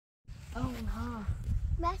Bone, huh?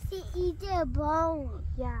 Messy eat the bone.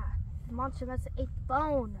 Yeah, the monster must have ate the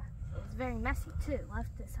bone. It was very messy too. Left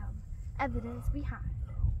some evidence behind.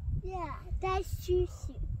 Yeah, that's shoo.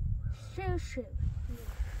 Shoo.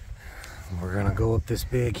 We're gonna go up this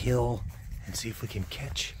big hill and see if we can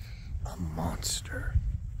catch a monster.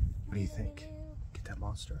 What do you think? Get that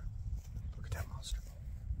monster? Look at that monster.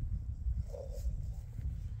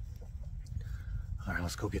 All right,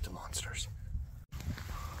 let's go get the monsters.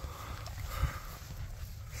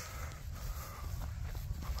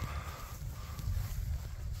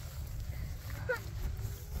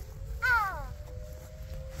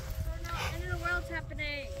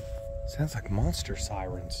 Happening. Sounds like monster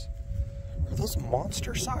sirens. Are those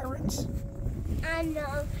monster sirens? I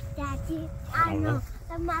know, Daddy. I don't know.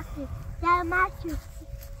 The monster. I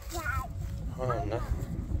don't know.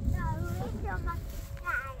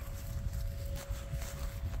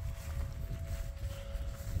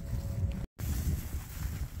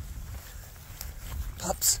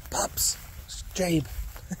 Pups. It's Jabe.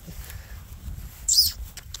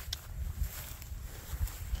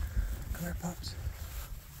 Come here, pups.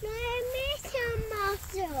 I miss your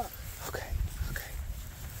muscle. Okay.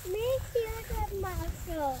 Miss you the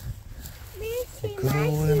muscle. Miss you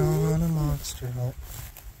Going on a monster hunt.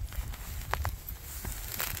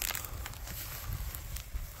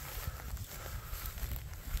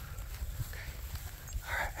 Okay.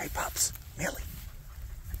 All right. Hey, pups. Millie.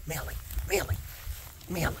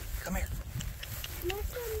 Come here. Miss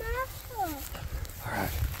your muscle. All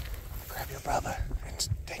right. Grab your brother and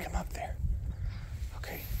take him up there.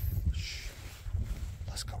 Okay. Shh.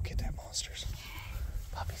 Let's go get that monsters.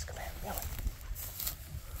 Puppies, come here. Millie.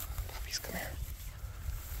 Puppies, come here.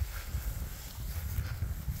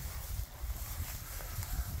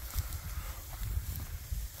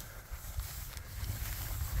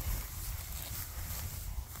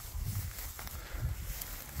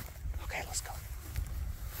 Okay, let's go.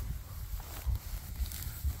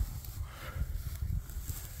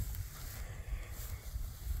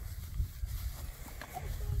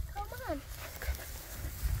 Come on.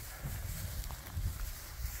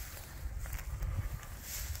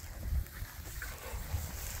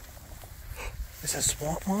 Is it a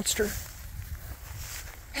swamp monster?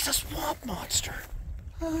 It's a swamp monster.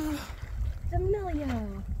 It's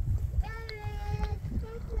Emilio.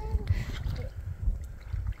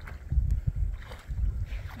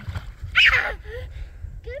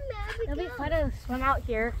 It'll be fun to swim out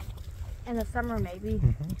here in the summer, maybe.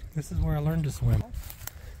 This is where I learned to swim.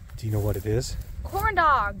 Do you know what it is? Corn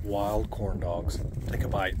dog. Wild corn dogs. Take a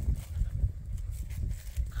bite.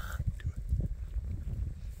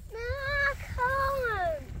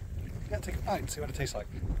 Yeah, take a bite and see what it tastes like.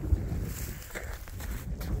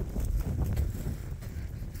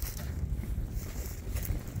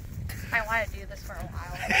 I want to do this for a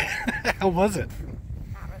while. How was it?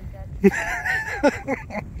 Not really good.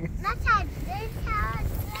 Let's have